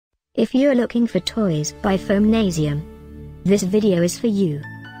If you're looking for toys by Foamnasium, this video is for you.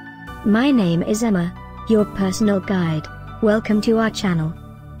 My name is Emma, your personal guide. Welcome to our channel.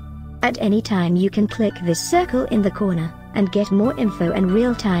 At any time you can click this circle in the corner, and get more info and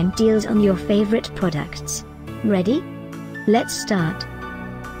real-time deals on your favorite products. Ready? Let's start.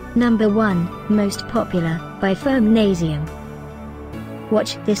 Number 1, Most Popular, by Foamnasium.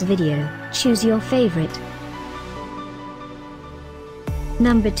 Watch this video, choose your favorite.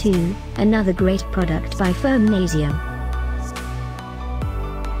 Number 2, another great product by Foamnasium.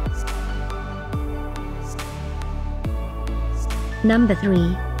 Number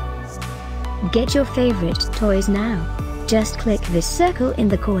 3. Get your favorite toys now. Just click this circle in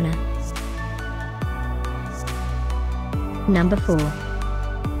the corner. Number 4.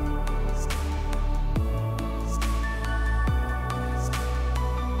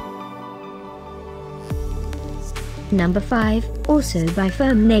 Number 5, also by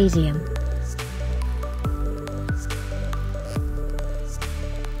Foamnasium.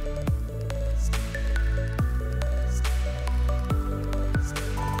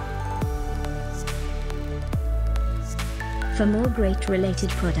 For more great related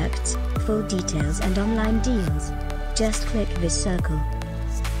products, full details and online deals, just click this circle.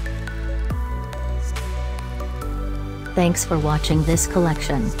 Thanks for watching this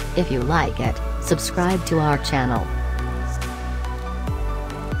collection. If you like it, subscribe to our channel.